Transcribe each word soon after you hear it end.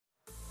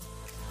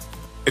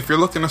If you're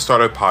looking to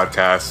start a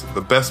podcast,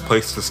 the best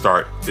place to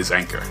start is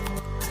Anchor.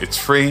 It's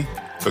free.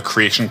 The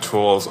creation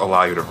tools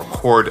allow you to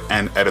record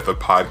and edit the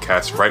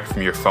podcast right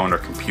from your phone or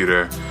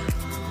computer.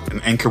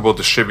 And Anchor will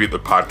distribute the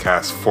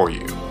podcast for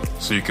you,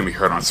 so you can be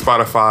heard on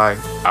Spotify,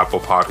 Apple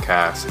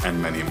Podcasts,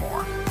 and many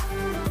more.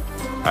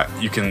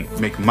 You can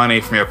make money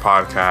from your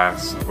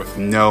podcast with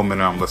no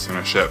minimum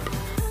listenership,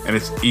 and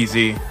it's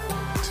easy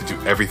to do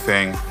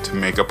everything to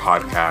make a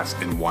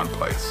podcast in one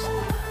place.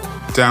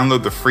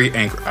 Download the free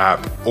Anchor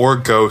app or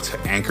go to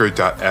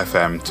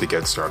anchor.fm to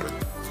get started.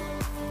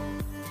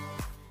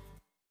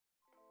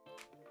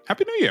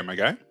 Happy New Year, my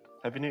guy.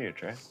 Happy New Year,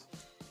 Trey.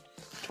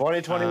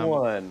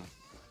 2021.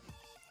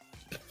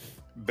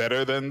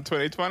 Better than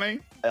 2020?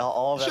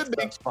 All of that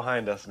stuff's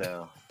behind us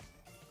now.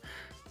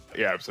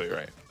 Yeah, absolutely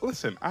right.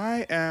 Listen,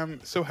 I am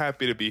so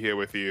happy to be here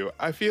with you.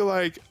 I feel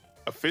like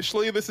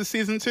officially this is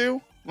season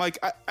 2. Like,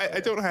 I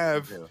don't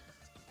have...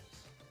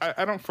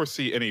 I don't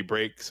foresee any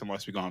breaks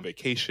unless we go on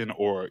vacation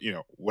or,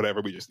 whatever.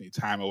 We just need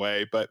time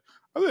away. But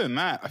other than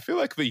that, I feel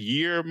like the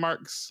year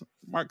marks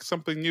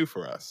something new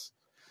for us.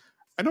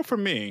 I know for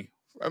me,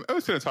 I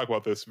was going to talk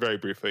about this very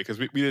briefly because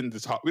we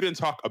didn't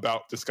talk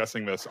about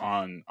discussing this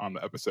on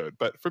the episode.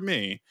 But for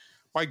me,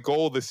 my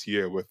goal this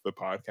year with the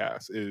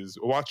podcast is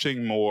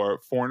watching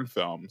more foreign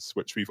films,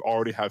 which we've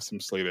already have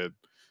some slated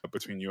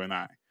between you and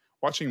I.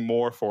 Watching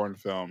more foreign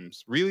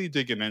films, really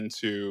digging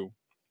into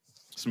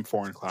some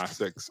foreign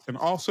classics, and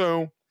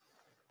also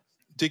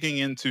digging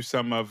into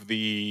some of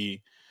the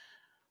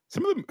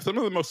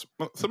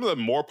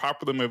more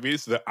popular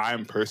movies that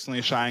I'm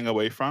personally shying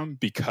away from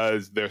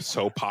because they're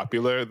so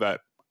popular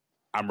that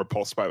I'm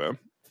repulsed by them.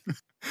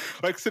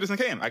 Like Citizen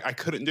Kane, I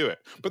couldn't do it,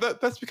 but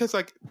that's because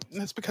I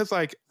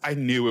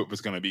knew it was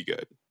going to be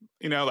good.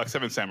 Like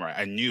Seven Samurai,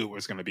 I knew it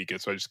was going to be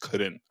good, so I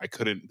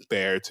couldn't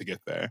bear to get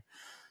there.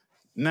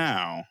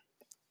 Now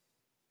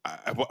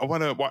I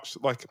want to watch,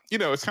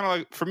 it's kind of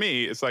like, for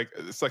me, it's like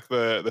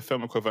the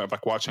film equivalent of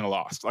like watching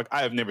Lost. Like,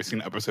 I have never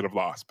seen an episode of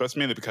Lost, but it's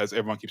mainly because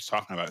everyone keeps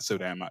talking about it so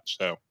damn much,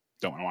 so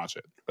don't want to watch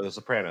it. Or The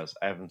Sopranos,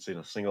 I haven't seen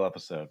a single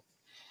episode.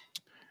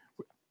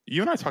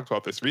 You and I talked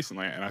about this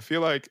recently, and I feel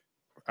like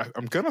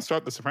I'm going to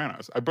start The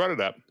Sopranos. I brought it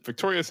up.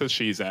 Victoria says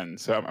she's in,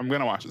 so I'm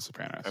going to watch The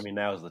Sopranos. I mean,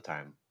 now's the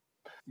time.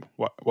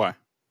 Why?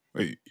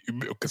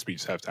 Because we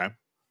just have time.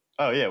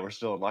 Oh yeah, we're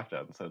still in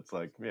lockdown, so it's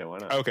like, yeah, why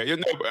not? Okay,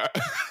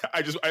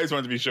 I just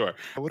wanted to be sure.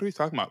 What are we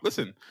talking about?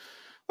 Listen,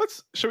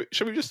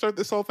 should we just start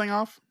this whole thing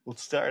off?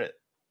 Let's start it.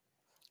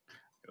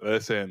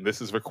 Listen,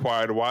 this is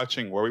Required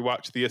Watching, where we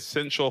watch the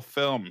essential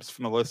films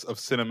from the list of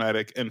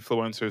cinematic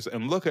influencers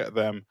and look at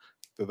them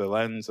through the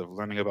lens of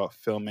learning about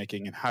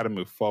filmmaking and how to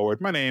move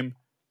forward. My name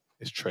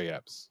is Trey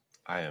Epps.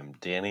 I am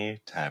Danny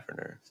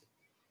Taverner.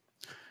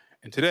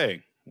 And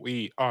today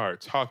we are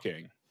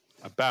talking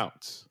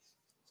about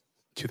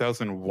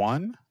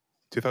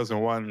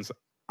 2001's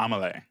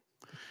Amelie.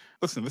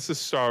 Listen, this is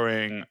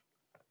starring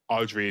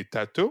Audrey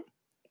Tautou,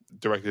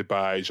 directed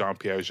by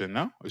Jean-Pierre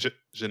Jeunet.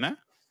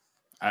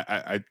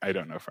 I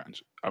don't know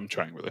French. I'm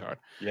trying really hard.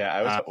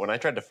 Yeah, when I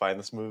tried to find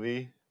this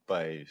movie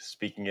by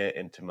speaking it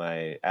into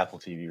my Apple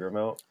TV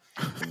remote,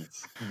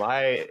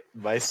 my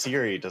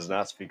Siri does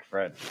not speak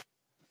French.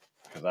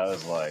 Because I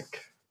was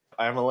like,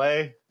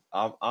 Amelie,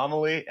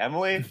 Emily,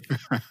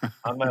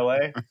 on my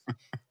way.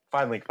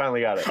 Finally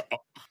got it.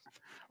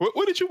 Let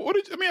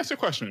me ask you a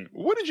question.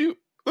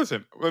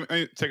 Listen, let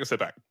me take a step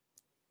back.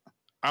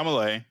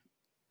 Amelie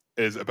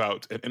is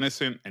about an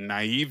innocent and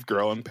naive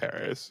girl in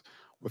Paris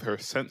with her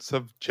sense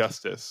of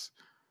justice.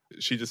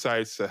 She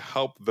decides to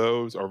help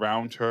those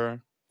around her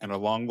and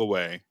along the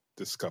way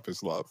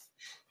discovers love.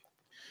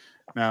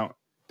 Now,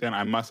 Dan,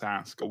 I must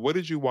ask, what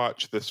did you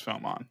watch this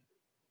film on?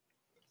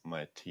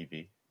 My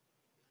TV.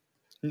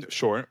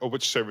 Sure. Or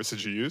which service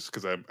did you use?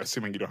 Because I'm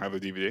assuming you don't have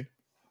a DVD.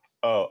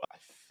 Oh, I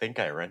think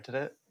I rented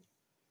it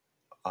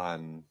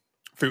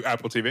through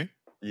Apple TV?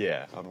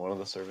 Yeah, on one of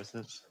the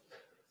services.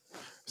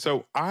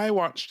 So I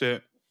watched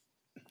it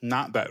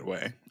not that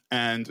way.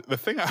 And the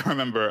thing I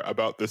remember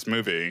about this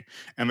movie,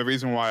 and the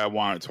reason why I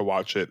wanted to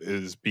watch it,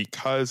 is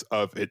because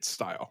of its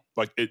style.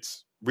 Like,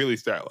 it's really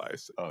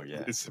stylized. Oh,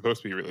 yeah. It's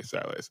supposed to be really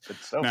stylized.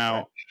 It's so now,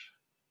 French.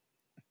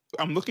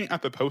 I'm looking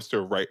at the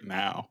poster right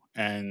now,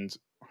 and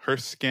her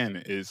skin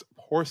is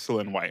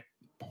porcelain white.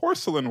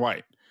 Porcelain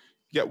white.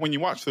 Yet when you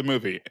watch the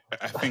movie,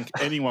 I think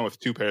anyone with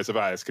 2 pairs of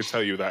eyes could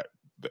tell you that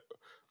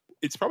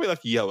it's probably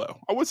like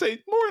yellow. I would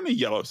say more on the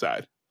yellow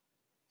side.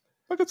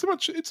 Like, it's a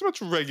much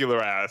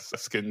regular ass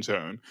skin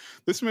tone.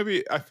 This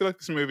movie, I feel like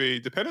this movie,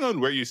 depending on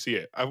where you see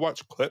it, I've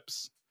watched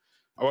clips.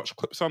 I watched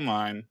clips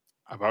online.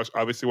 I've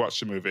obviously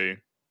watched the movie.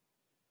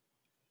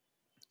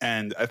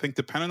 And I think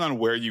depending on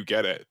where you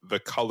get it, the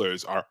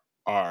colors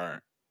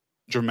are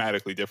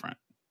dramatically different.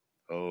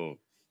 Oh.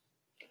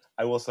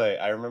 I will say,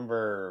 I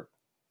remember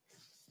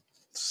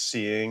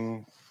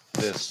seeing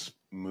this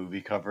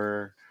movie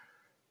cover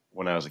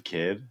when I was a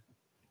kid.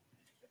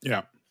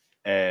 Yeah.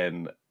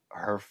 And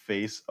her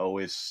face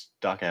always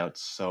stuck out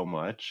so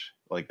much,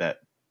 like that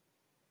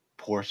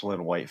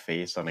porcelain white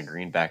face on a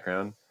green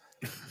background.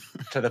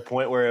 to the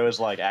point where it was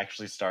like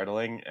actually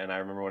startling. And I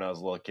remember when I was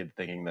a little kid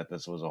thinking that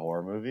this was a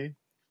horror movie.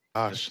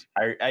 Gosh,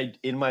 I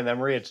in my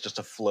memory, it's just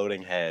a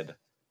floating head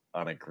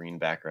on a green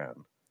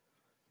background.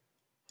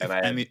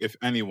 And if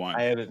anyone,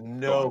 I had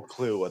no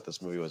clue what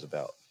this movie was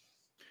about.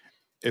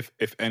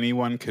 If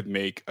anyone could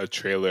make a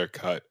trailer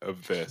cut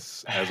of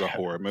this as a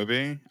horror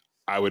movie,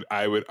 I would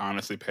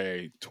honestly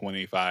pay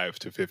 $25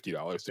 to $50 to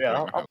put it in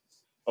my house.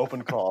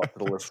 Open call to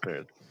the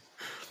listeners.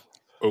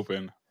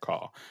 Open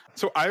call.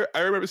 So I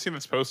remember seeing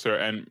this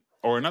poster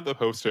or not the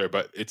poster,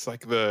 but it's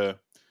like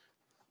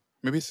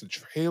maybe it's a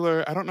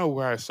trailer. I don't know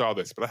where I saw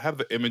this, but I have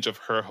the image of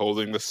her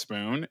holding the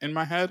spoon in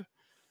my head.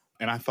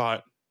 And I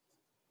thought,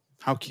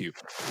 how cute.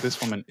 This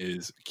woman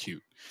is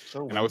cute.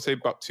 So and I would say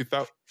about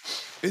 2000.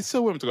 It's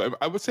so whimsical.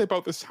 I would say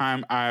about this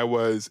time I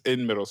was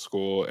in middle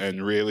school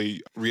and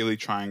really, really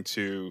trying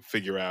to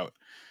figure out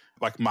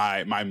like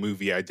my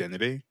movie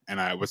identity. And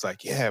I was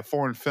like, yeah,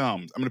 foreign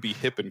films. I'm going to be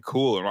hip and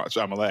cool and watch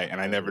Amelie. And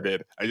I never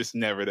did. I just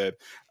never did.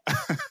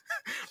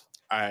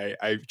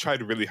 I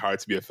tried really hard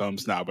to be a film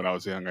snob when I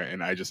was younger,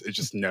 and it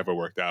just never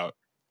worked out.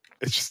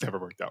 It just never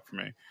worked out for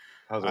me.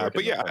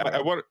 But yeah,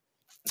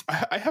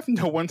 I have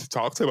no one to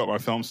talk to about my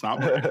film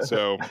snobbery,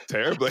 so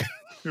terribly.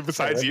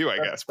 Besides you, I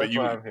guess. But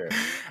you, I'm here.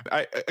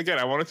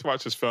 I wanted to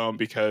watch this film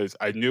because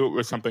I knew it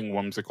was something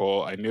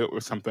whimsical. I knew it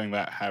was something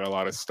that had a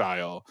lot of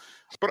style.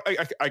 But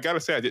I gotta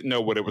say, I didn't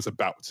know what it was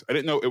about. I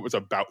didn't know it was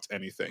about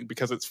anything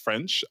because it's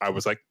French. I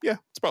was like, yeah,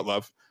 it's about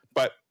love.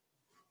 But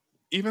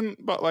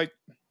like,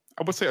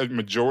 I would say a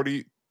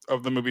majority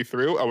of the movie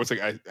through, I was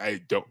like,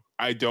 I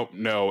don't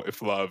know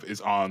if love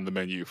is on the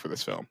menu for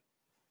this film.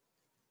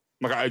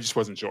 Like, I just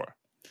wasn't sure.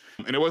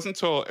 And it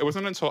wasn't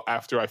until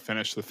after I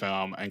finished the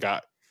film and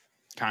got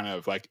kind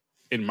of like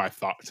in my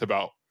thoughts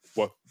about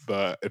what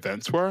the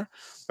events were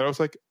that I was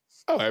like,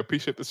 oh, I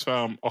appreciate this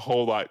film a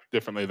whole lot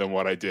differently than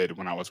what I did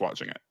when I was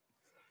watching it.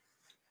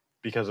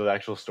 Because of the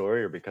actual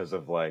story, or because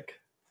of like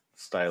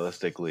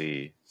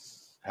stylistically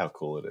how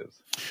cool it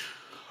is?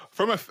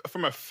 From a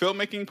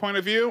filmmaking point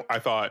of view, I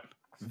thought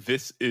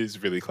this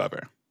is really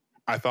clever.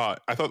 I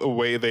thought the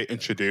way they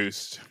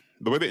introduced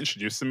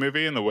the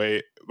movie, and the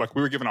way, like,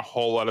 we were given a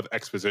whole lot of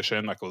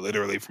exposition, like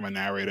literally from a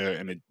narrator,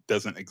 and it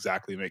doesn't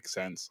exactly make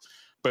sense.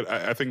 But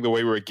I think the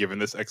way we were given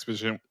this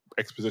exposition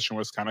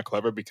was kind of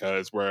clever,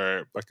 because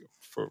we're like,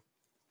 for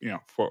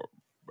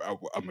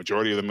a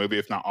majority of the movie,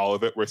 if not all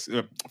of it,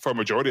 for a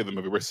majority of the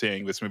movie, we're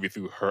seeing this movie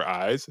through her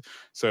eyes.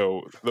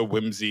 So the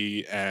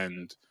whimsy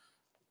and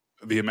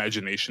the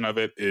imagination of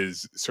it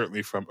is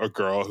certainly from a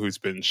girl who's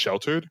been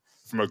sheltered,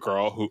 from a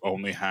girl who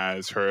only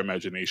has her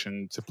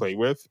imagination to play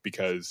with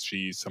because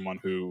she's someone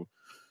who,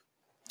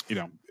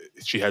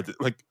 she had,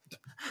 like,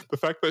 the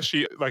fact that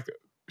she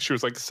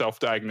was like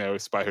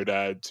self-diagnosed by her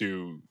dad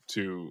to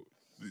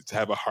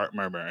have a heart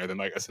murmur, and then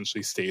like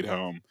essentially stayed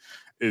home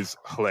is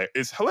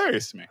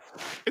hilarious to me.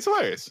 It's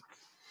hilarious.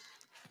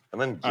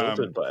 And then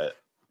guilted by it.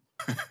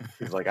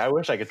 He's like, I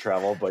wish I could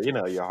travel, but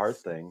your heart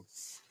thing.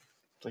 It's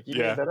like,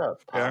 you made that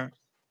up. Yeah.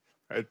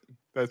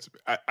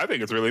 I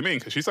think it's really mean,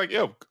 because she's like,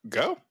 yo,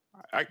 go.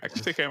 I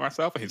can take care of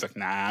myself. And he's like,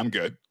 nah, I'm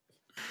good.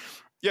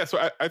 Yeah,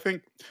 so I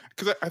think,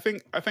 because I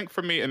think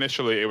for me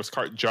initially it was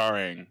quite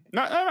jarring.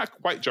 Not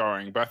quite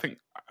jarring, but I think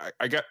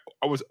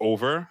I was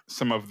over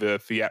some of the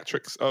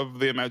theatrics of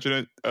the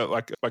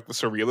like the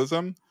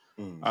surrealism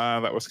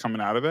that was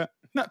coming out of it.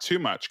 Not too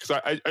much,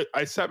 because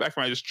I sat back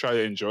and I just tried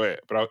to enjoy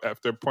it. But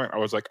after a point, I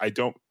was like, I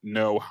don't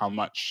know how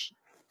much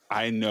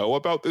I know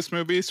about this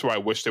movie, so I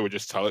wish they would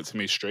just tell it to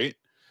me straight.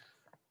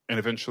 And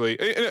eventually,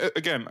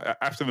 again,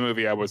 after the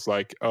movie, I was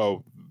like,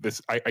 "Oh,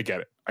 I get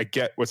it. I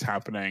get what's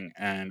happening."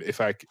 And if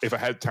I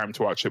had time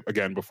to watch it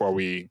again before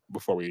we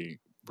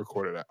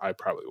recorded it, I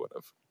probably would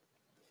have.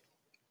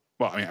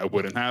 Well, I mean, I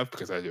wouldn't have,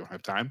 because I don't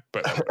have time.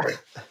 But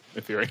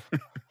in theory,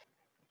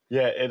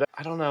 yeah.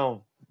 I don't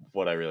know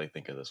what I really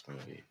think of this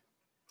movie.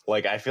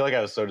 Like, I feel like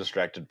I was so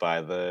distracted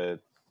by the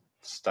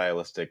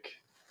stylistic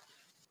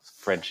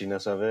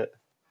Frenchiness of it.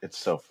 It's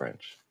so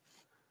French.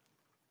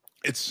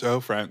 It's so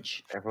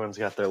French. Everyone's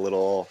got their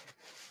little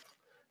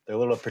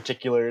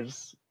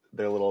particulars,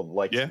 their little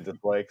likes and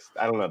dislikes.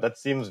 I don't know. That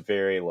seems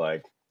very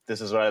like, this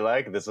is what I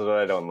like, this is what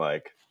I don't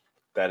like.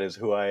 That is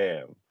who I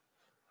am.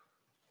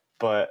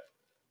 But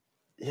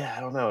yeah, I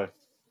don't know. It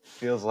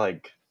feels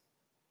like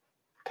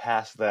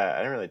past that, I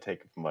didn't really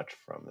take much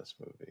from this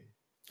movie.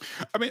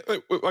 I mean,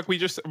 like we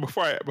just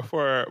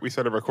before we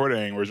started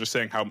recording, we were just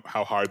saying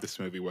how hard this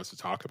movie was to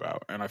talk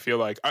about, and I feel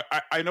like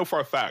I know for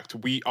a fact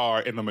we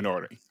are in the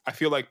minority. I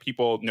feel like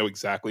people know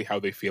exactly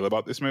how they feel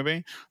about this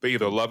movie. They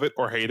either love it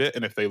or hate it,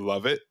 and if they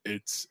love it,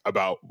 it's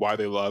about why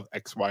they love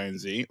X, Y, and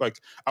Z.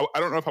 Like, I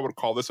don't know if I would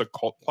call this a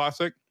cult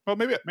classic. Well,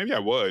 maybe I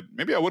would.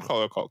 Maybe I would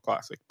call it a cult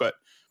classic. But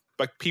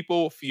like,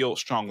 people feel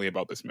strongly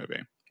about this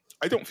movie.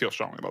 I don't feel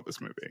strongly about this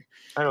movie.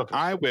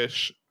 I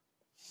wish.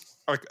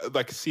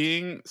 Like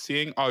seeing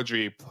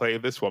Audrey play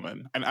this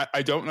woman, and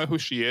I don't know who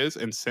she is,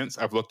 and since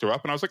I've looked her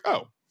up, and I was like,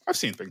 oh, I've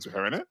seen things with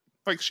her in it.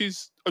 Like,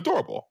 she's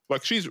adorable.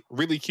 Like, she's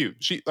really cute.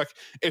 She, like,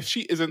 if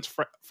she isn't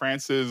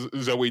France's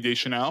Zooey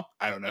Deschanel,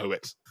 I don't know who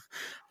is.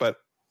 but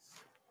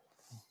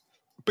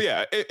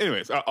yeah.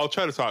 Anyways, I'll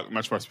try to talk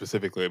much more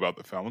specifically about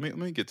the film. Let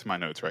me get to my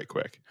notes right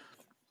quick.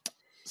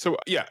 So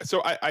yeah,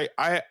 so I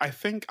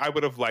think I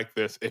would have liked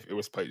this if it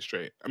was played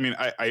straight. I mean,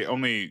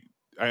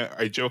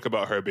 I joke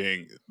about her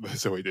being the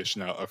Zooey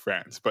Deschanel of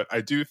France, but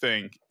I do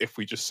think if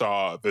we just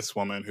saw this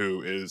woman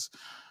who is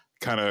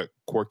kind of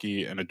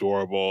quirky and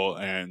adorable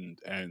and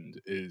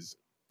is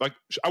like,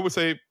 I would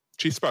say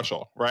she's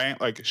special, right?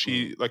 Like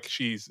she's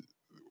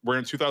we're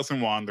in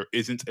 2001. There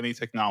isn't any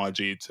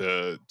technology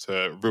to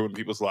ruin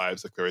people's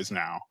lives like there is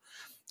now.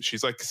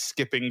 She's like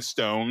skipping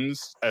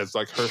stones as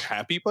like her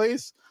happy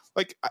place.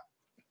 Like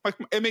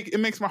it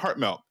makes my heart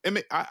melt.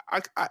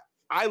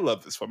 I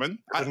love this woman.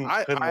 Couldn't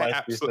I life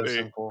absolutely, be so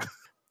simple?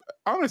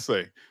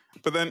 honestly.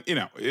 But then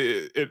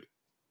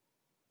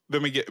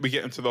then we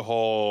get into the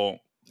whole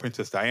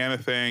Princess Diana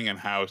thing and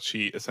how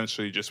she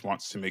essentially just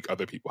wants to make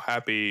other people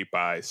happy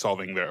by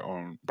solving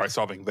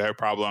their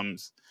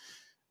problems,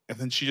 and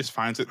then she just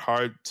finds it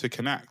hard to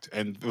connect.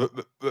 And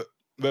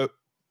the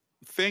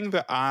thing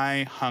that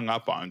I hung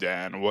up on,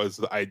 Dan, was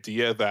the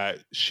idea that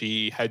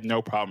she had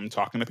no problem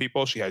talking to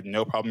people. She had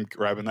no problem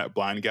grabbing that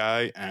blind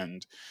guy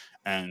and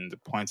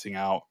pointing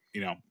out,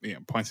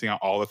 pointing out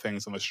all the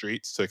things on the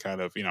streets to kind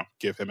of,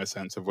 give him a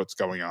sense of what's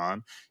going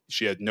on.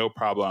 She had no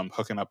problem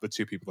hooking up the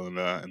two people in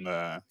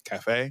the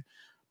cafe,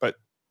 but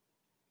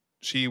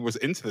she was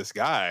into this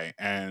guy,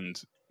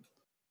 and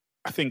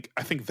I think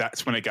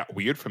that's when it got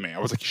weird for me. I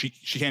was like, she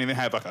can't even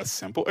have like a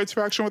simple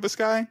interaction with this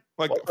guy,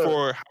 like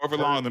for however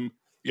long.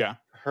 Yeah.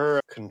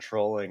 Her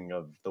controlling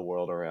of the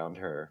world around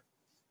her.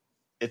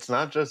 It's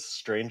not just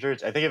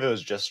strangers. I think if it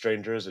was just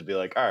strangers, it'd be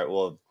like, all right,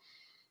 well,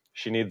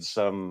 she needs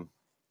some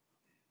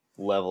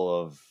level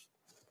of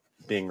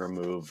being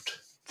removed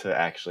to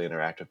actually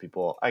interact with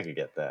people. I could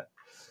get that.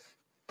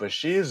 But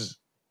she's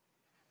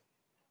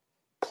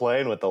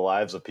playing with the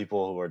lives of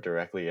people who are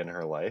directly in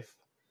her life.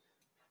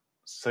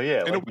 So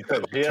yeah, like you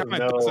said, she has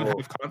doesn't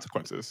have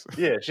consequences.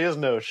 Yeah, she has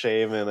no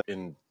shame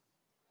in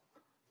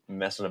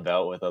messing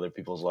about with other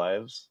people's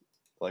lives.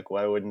 Like,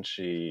 why wouldn't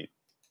she?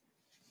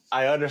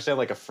 I understand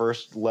like a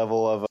first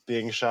level of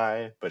being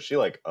shy, but she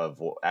like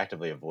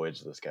actively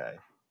avoids this guy.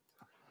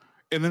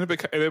 And then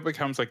it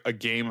becomes like a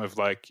game of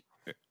like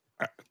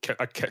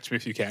a catch me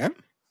if you can.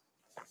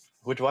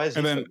 Why is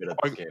he so good at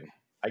this game?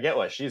 I get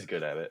why she's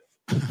good at it.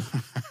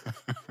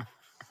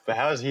 But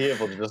how is he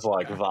able to just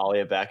like volley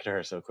it back to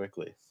her so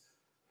quickly?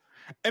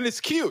 And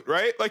it's cute,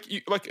 right? Like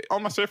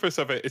on the surface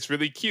of it, it's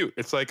really cute.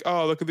 It's like,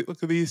 oh, look at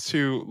these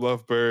two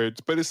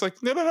lovebirds. But it's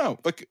like, no.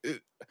 Like,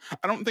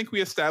 I don't think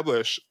we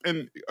establish,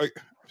 and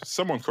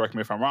someone correct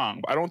me if I'm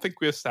wrong, but I don't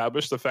think we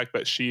established the fact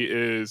that she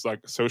is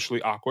like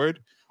socially awkward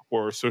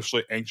or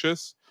socially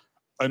anxious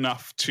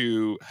enough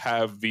to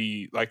have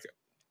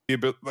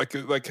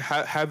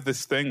have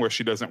this thing where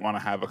she doesn't want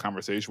to have a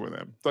conversation with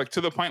him, like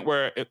to the point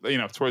where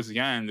towards the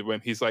end when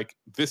he's like,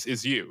 this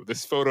is you,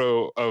 this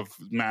photo of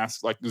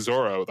mask like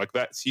Zorro, like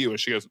that's you, and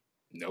she goes,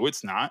 no,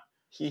 it's not.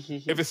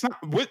 If it's not,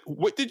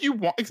 what did you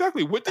want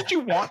exactly? What did you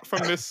want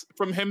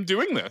from him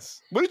doing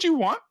this? What did you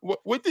want?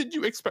 What did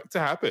you expect to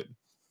happen?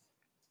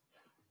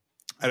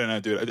 I don't know,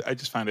 dude. I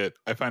find it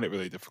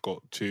really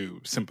difficult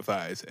to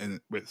sympathize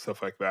with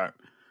stuff like that.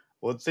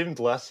 Well, it seemed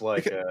less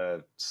like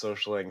a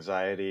social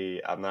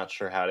anxiety, I'm not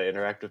sure how to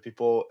interact with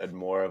people, and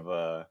more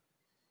of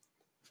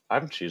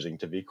I'm choosing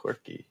to be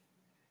quirky.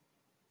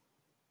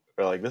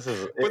 Or like, this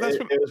is,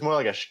 it was more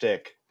like a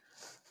shtick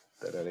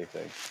than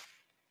anything.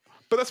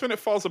 But that's when it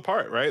falls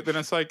apart, right? Then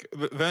it's like,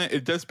 then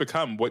it does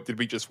become, what did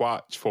we just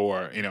watch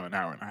for, an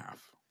hour and a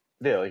half?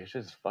 Yeah, like,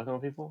 she's just fucking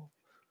with people?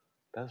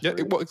 That's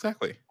rude. Well,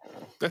 exactly.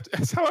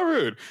 That's hella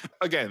rude.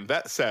 Again,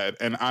 that said,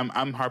 and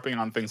I'm harping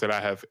on things that I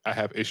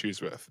have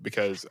issues with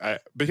because I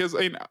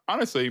mean,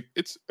 honestly,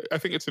 I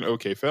think it's an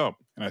okay film,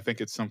 and I think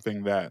it's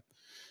something that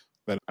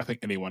I think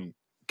anyone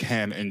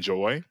can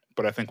enjoy.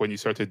 But I think when you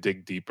start to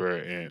dig deeper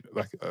and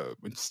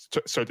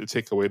start to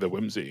take away the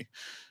whimsy,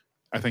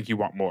 I think you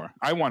want more.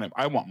 I want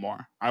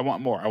more. I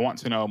want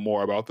to know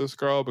more about this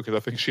girl because I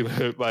think she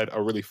led a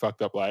really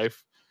fucked up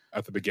life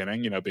at the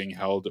beginning, being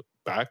held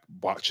back,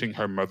 watching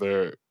her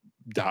mother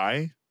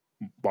die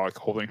while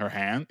holding her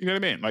hand. You know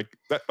what I mean?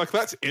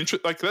 That's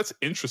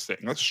interesting.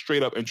 That's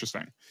straight up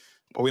interesting.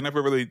 But we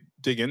never really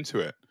dig into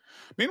it.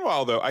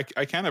 Meanwhile, though, I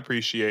can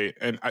appreciate,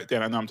 and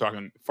Dan, I know I'm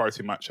talking far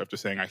too much after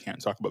saying I can't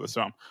talk about this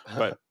film,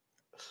 but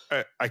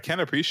I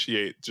can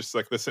appreciate just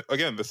like this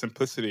again, the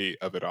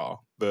simplicity of it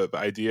all. The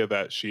idea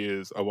that she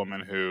is a woman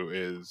who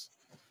is,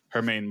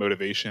 her main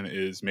motivation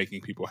is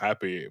making people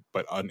happy,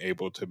 but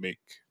unable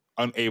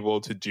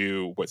to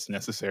do what's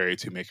necessary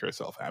to make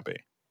herself happy.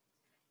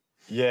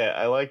 Yeah,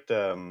 I liked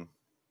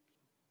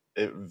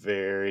it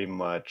very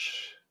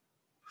much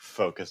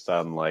focused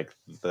on like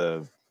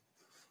the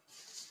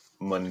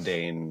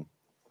mundane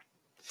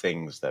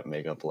things that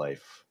make up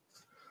life,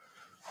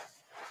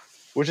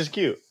 which is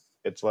cute.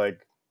 It's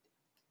like,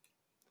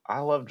 I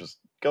love just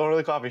going to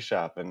the coffee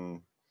shop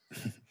and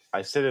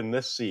I sit in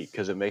this seat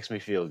because it makes me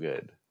feel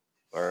good,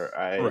 or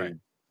I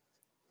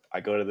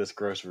go to this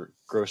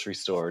grocery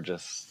store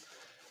just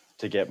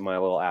to get my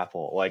little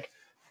apple. Like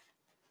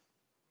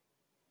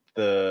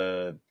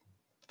the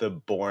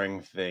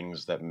boring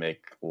things that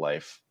make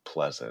life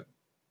pleasant.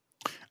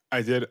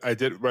 I did.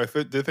 What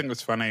I did think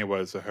was funny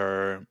was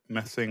her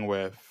messing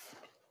with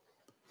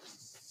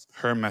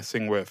the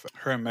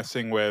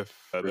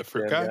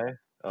fruit guy.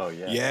 Oh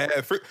yeah,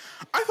 yeah. Fruit.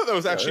 I thought that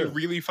was actually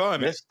really fun.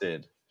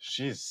 Twisted.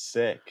 She's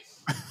sick.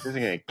 She's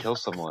gonna kill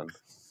someone.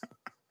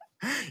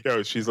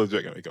 Yo, she's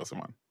legit gonna kill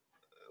someone.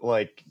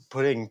 Like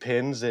putting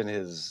pins in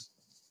his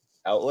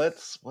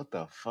outlets. What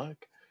the fuck?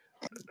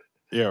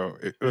 Yo,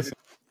 listen.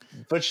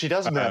 But she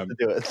doesn't have to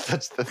do it.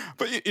 That's the.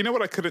 But you know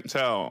what I couldn't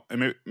tell,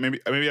 and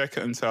maybe I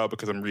couldn't tell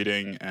because I'm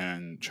reading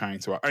and trying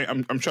to.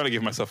 I'm trying to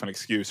give myself an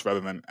excuse rather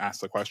than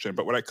ask the question.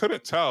 But what I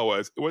couldn't tell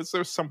was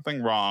there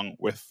something wrong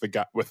with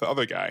the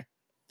other guy?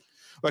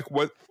 Like,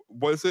 what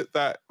was it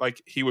that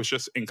like he was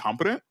just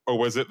incompetent, or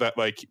was it that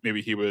like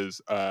maybe he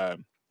was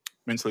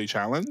mentally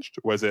challenged?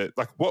 Was it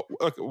like what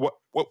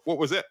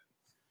was it?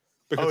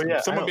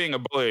 Because someone being a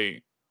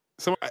bully.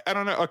 So I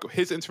don't know, like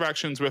his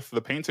interactions with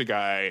the painter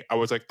guy, I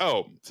was like,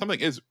 oh, something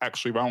is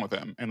actually wrong with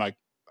him, and like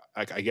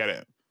I get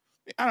it.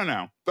 I don't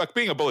know, like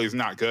being a bully is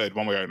not good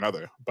one way or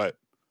another, but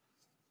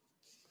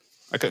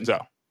I couldn't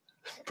tell.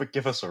 But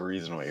give us a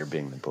reason why you're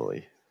being the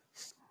bully.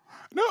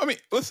 No, I mean,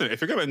 listen, if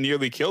you're gonna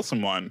nearly kill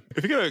someone,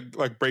 if you're gonna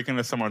like break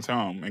into someone's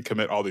home and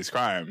commit all these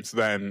crimes,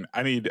 then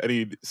I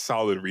need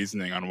solid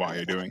reasoning on why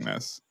you're doing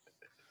this.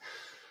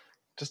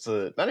 Just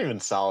not even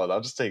solid.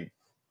 I'll just take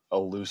a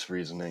loose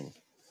reasoning.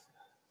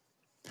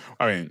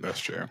 I mean, that's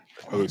true.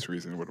 A loose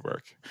reason would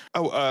work.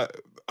 Oh,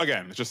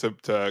 again, just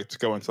to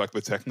go into like the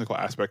technical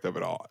aspect of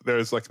it all.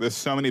 There's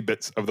so many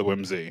bits of the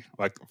whimsy,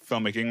 like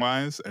filmmaking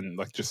wise, and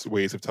like just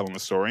ways of telling the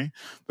story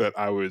that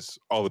I was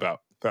all about.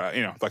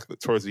 You know, like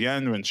towards the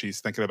end when she's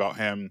thinking about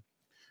him,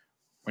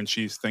 like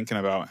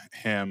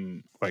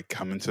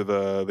coming to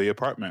the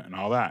apartment and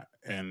all that,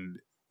 and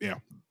you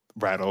know,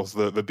 rattles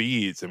the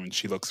beads, and when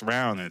she looks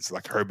around, and it's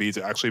like her beads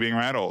are actually being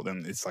rattled,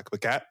 and it's like the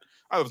cat.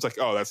 I was like,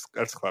 oh,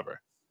 that's clever.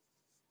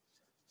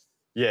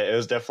 Yeah, it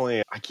was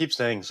definitely. I keep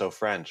saying so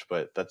French,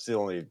 but that's the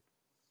only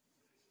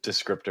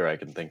descriptor I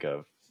can think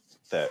of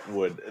that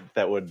would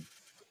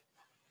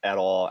at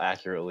all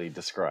accurately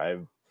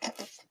describe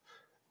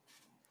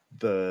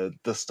the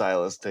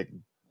stylistic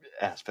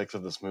aspects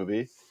of this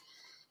movie.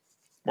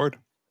 Word.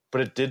 But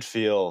it did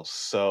feel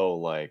so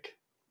like,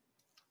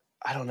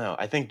 I don't know.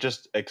 I think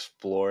just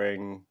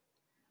exploring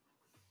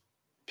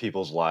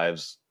people's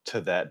lives to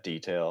that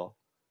detail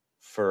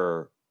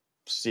for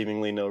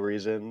seemingly no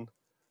reason.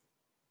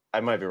 I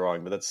might be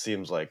wrong, but that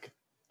seems like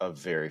a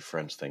very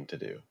French thing to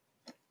do.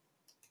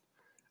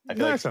 I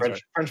feel like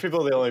French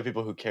people are the only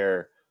people who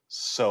care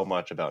so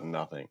much about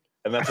nothing.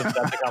 And that's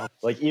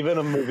like even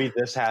a movie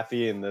this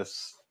happy and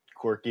this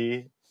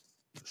quirky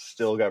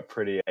still got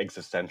pretty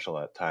existential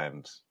at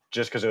times.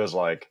 Just because it was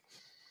like,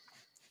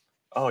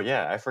 oh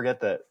yeah, I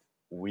forget that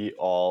we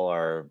all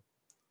are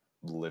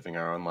living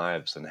our own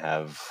lives and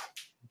have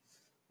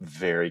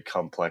very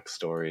complex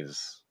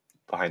stories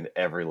behind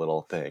every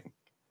little thing.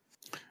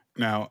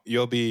 Now,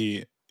 you'll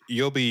be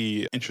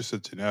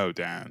interested to know,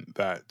 Dan,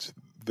 that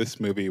this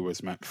movie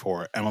was meant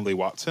for Emily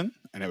Watson,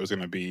 and it was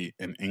going to be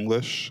an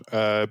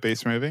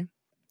English-based movie.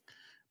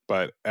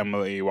 But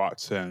Emily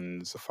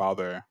Watson's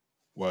father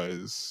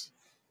was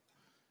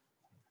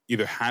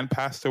either had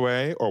passed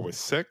away or was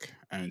sick,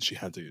 and she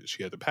had to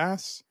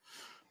pass.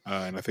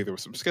 And I think there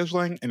was some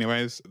scheduling.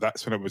 Anyways,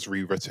 that's when it was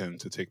rewritten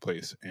to take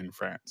place in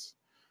France.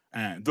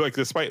 And like,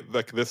 despite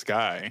like this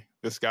guy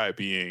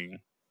being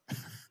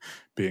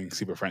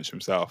super French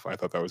himself, I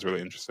thought that was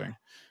really interesting.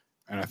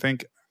 And I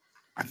think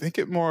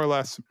it more or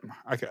less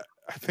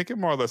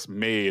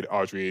made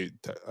Audrey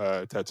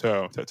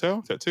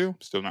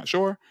Tautou, still not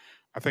sure.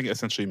 I think it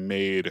essentially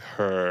made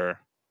her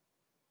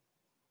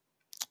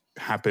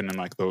happen in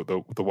like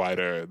the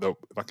wider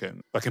like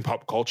in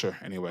pop culture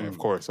anyway. Of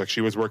course, like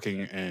she was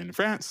working in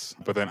France,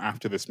 but then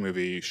after this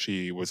movie,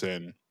 she was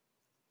in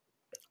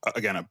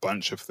again a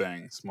bunch of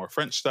things, more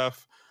French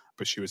stuff.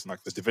 But she was in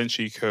like the Da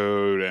Vinci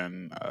Code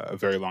and A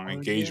Very Long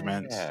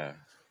Engagement. Yeah.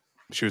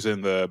 She was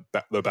in the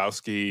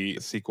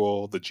Lebowski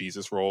sequel, The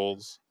Jesus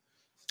Rolls.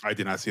 I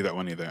did not see that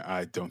one either.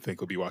 I don't think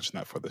we'll be watching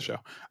that for the show.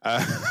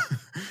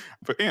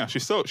 But yeah,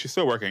 she's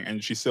still working,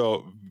 and she's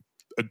still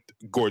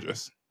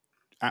gorgeous,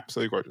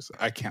 absolutely gorgeous.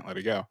 I can't let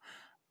it go.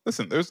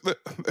 Listen, there's a.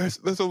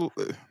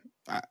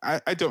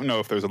 I don't know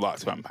if there's a lot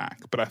to unpack,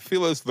 but I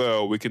feel as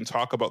though we can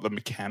talk about the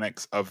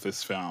mechanics of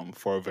this film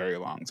for a very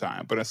long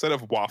time. But instead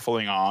of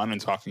waffling on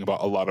and talking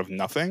about a lot of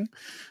nothing,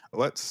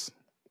 let's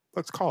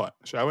call it,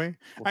 shall we?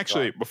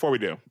 Actually, before we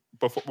do,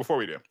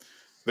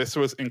 this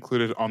was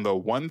included on the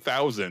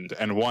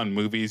 1001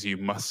 Movies You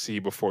Must See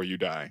Before You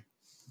Die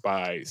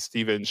by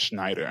Steven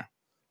Schneider.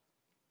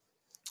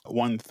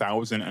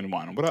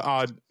 1001. What an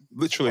odd,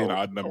 literally an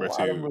odd number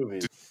too.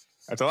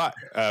 That's a lot.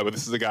 But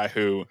this is a guy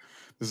who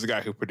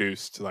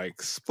produced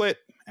like Split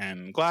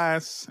and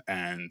Glass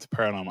and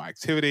Paranormal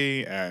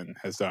Activity and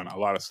has done a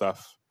lot of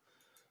stuff.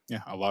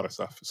 Yeah, a lot of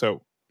stuff.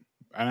 So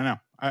I don't know.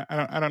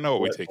 I don't know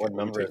what we take What it. What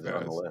we number take is it that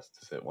on the as. list?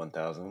 Is it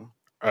 1,000?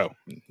 Oh,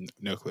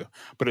 no clue.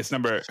 But it's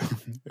number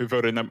it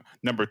voted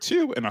number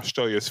 2 in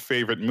Australia's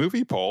favorite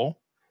movie poll.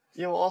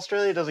 Yeah, well,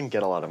 Australia doesn't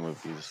get a lot of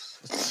movies.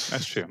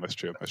 That's true. That's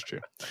true. That's true.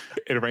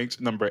 It ranked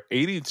number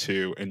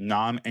 82 in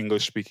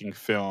non-English speaking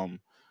film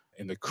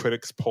in the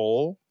critics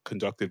poll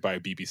conducted by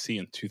BBC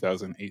in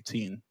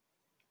 2018.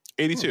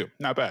 82,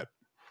 not bad.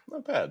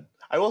 Not bad.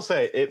 I will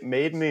say it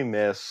made me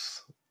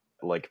miss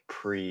like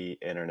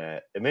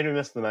pre-internet. It made me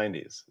miss the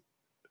 90s.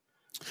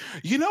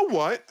 You know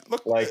what?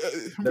 Look, Like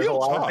there's a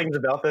lot talk. of things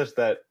about this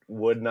that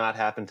would not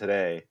happen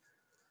today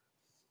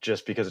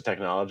just because of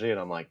technology, and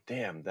I'm like,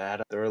 damn,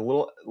 that there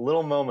were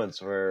little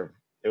moments where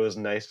it was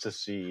nice to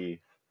see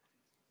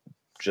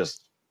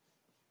just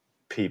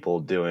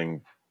people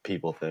doing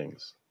people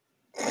things.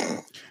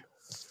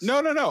 No.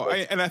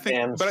 I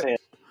think,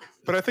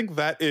 but I think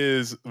that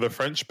is the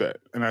French bit,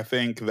 and I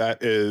think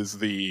that is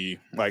the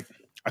like.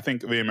 I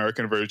think the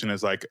American version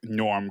is like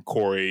Norm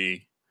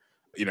Corey,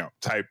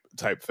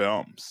 type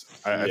films.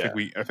 I think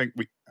we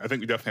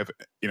definitely have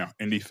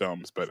indie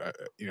films, but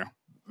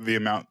the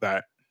amount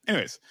that.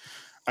 Anyways,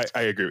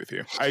 I agree with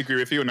you.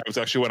 And that was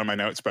actually one of my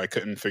notes, but I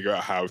couldn't figure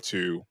out how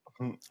to.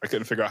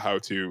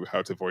 How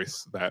to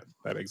voice that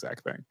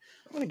exact thing.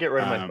 I'm gonna get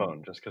rid of my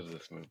phone just because of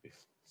this movie.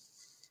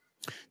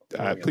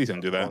 Please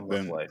don't do that.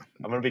 Then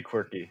I'm gonna be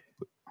quirky.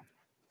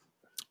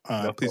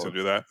 Please don't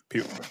do that.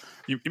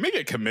 You may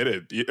get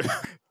committed.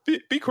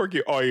 Be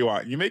quirky all you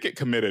want. You may get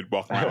committed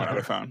walking around without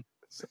a phone.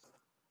 So,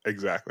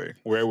 exactly.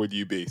 Where would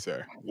you be,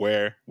 sir?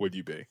 Where would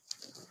you be?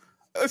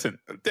 Listen,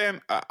 Dan,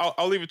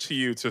 I'll leave it to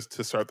you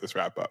to start this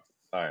wrap up.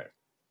 All right.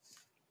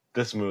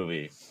 This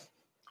movie,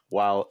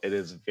 while it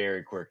is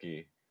very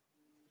quirky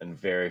and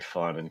very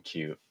fun and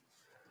cute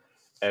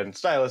and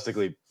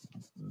stylistically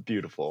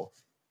beautiful,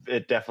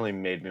 it definitely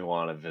made me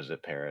want to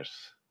visit Paris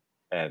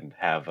and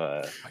have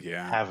a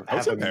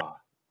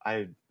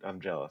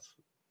I'm jealous.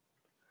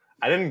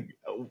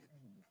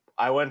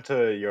 I went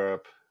to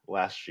Europe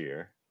last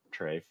year,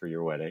 Trey, for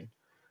your wedding.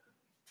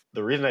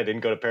 The reason I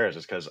didn't go to Paris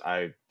is because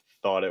I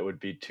thought it would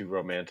be too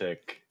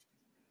romantic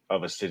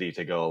of a city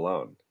to go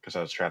alone because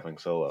I was traveling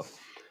solo.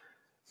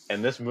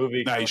 And this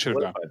movie, you should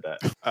have gone.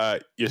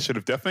 That. You should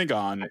have definitely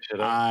gone.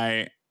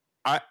 I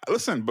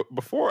listen. But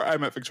before I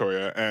met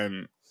Victoria,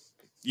 and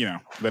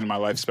then my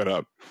life sped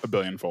up a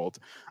billionfold.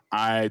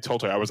 I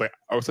told her I was like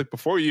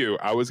before you,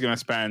 I was gonna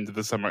spend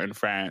the summer in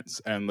France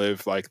and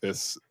live like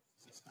this.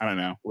 I don't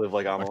know, live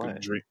like a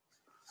dream.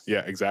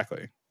 Yeah,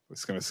 exactly. I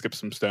was gonna skip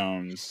some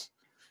stones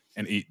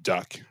and eat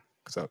duck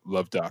because I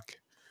love duck,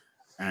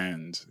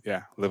 and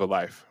live a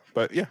life.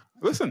 But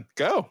listen,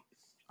 go.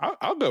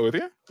 I'll go with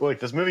you. Look,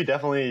 this movie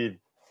definitely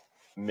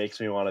makes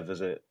me want to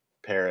visit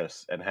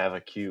Paris and have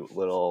a cute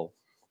little,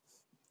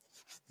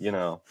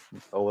 a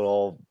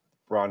little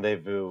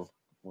rendezvous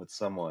with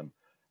someone.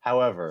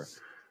 However,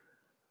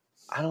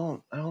 I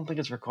don't think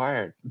it's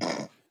required.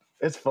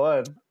 It's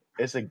fun.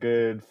 It's a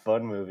good,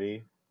 fun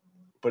movie,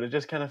 but it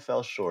just kind of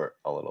fell short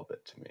a little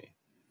bit to me.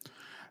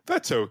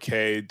 That's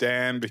okay,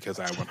 Dan, because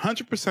I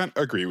 100%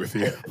 agree with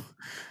you.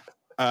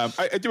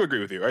 I do agree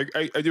with you.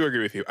 I do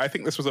agree with you. I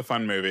think this was a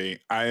fun movie.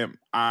 I'm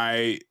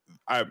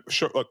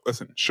sure. Look,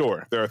 listen.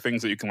 Sure, there are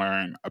things that you can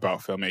learn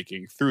about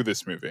filmmaking through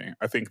this movie.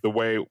 I think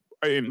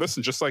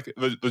listen, just like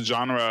the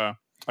genre,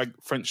 like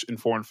French and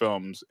foreign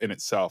films in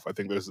itself. I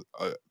think there's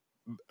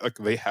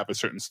they have a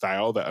certain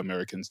style that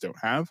Americans don't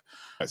have.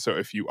 So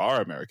if you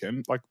are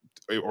American,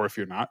 or if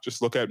you're not,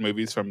 just look at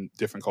movies from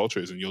different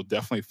cultures, and you'll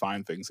definitely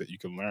find things that you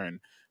can learn.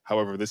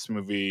 However, this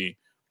movie,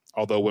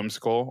 although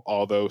whimsical,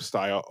 although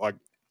style,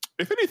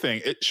 if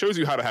anything, it shows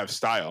you how to have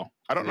style.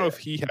 I don't know if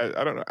he has.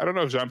 I don't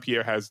know if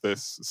Jean-Pierre has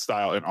this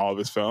style in all of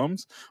his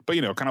films, but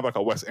kind of like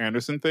a Wes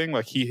Anderson thing.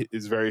 Like he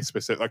is very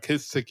specific.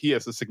 Like he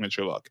has a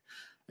signature look,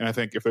 and I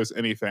think if there's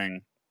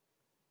anything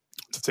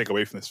to take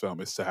away from this film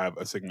is to have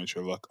a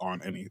signature look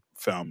on any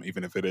film,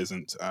 even if it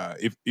isn't,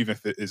 even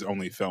if it is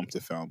only film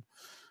to film.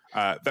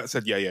 That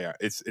said,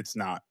 it's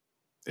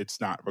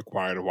not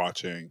required of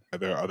watching.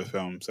 There are other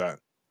films that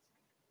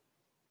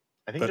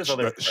I think there's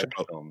other French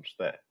films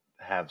that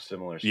have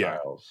similar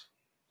styles.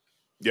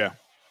 Yeah.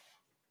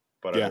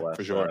 But are less,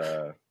 for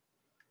sure.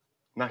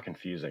 Not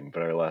confusing,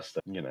 but are less,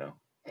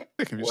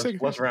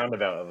 less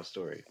roundabout of a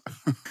story.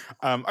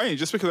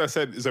 Just because I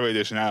said Zooey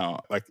Deschanel,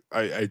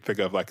 I think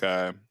of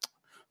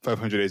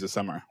 500 Days of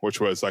Summer,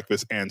 which was like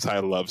this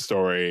anti-love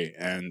story,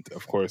 and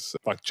of course,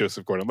 like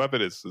Joseph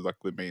Gordon-Levitt is like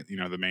the main,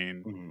 the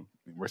main. Mm-hmm.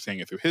 We're seeing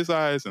it through his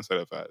eyes instead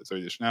of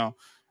Zooey Deschanel,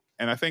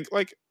 and I think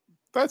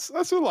that's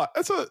a lot.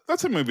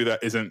 That's a movie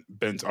that isn't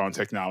bent on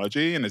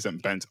technology and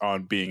isn't bent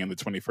on being in the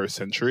 21st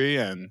century,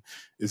 and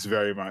is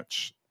very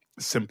much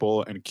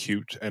simple and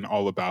cute and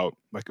all about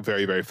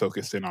very, very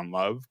focused in on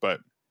love. But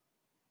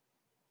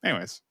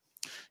anyways,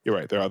 you're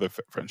right. There are other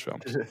French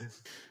films.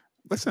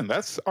 Listen,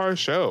 that's our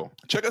show.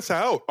 Check us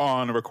out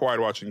on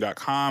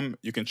requiredwatching.com.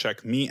 You can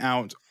check me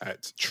out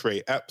at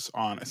Trey Epps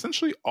on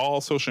essentially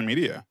all social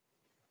media.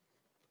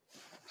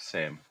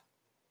 Same.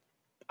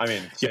 I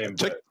mean, same,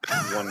 check.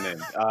 but one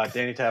name.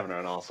 Danny Taverner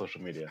on all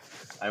social media.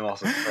 I'm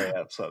also Trey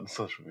Epps on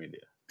social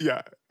media.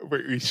 Yeah,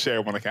 we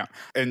share one account.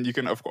 And you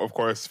can, of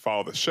course,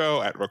 follow the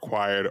show at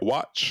Required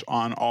Watch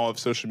on all of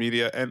social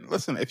media. And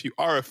listen, if you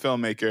are a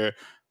filmmaker,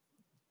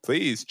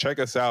 please check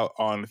us out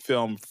on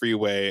Film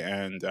Freeway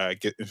and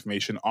get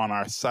information on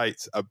our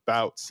sites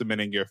about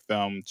submitting your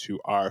film to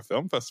our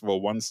film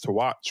festival, Ones to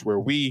Watch, where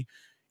we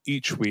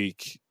each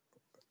week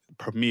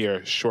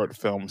premiere short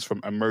films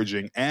from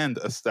emerging and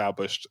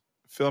established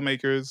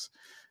filmmakers.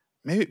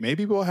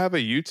 Maybe we'll have a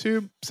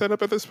YouTube set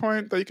up at this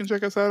point that you can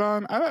check us out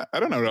on. I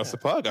don't know what else to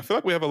plug. I feel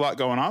like we have a lot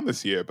going on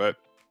this year, but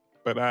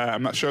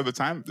I'm not sure the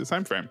time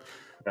frame.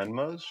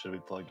 Venmos? Should we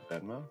plug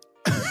Venmo?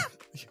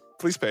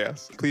 Please pay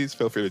us. Please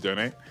feel free to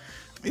donate.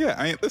 Yeah,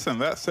 I mean, listen,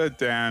 that said,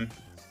 Dan,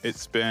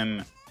 it's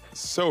been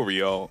so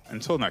real.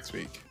 Until next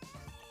week.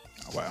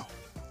 Oh, wow.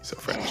 So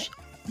French.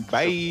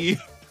 Bye.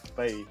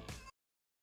 Bye.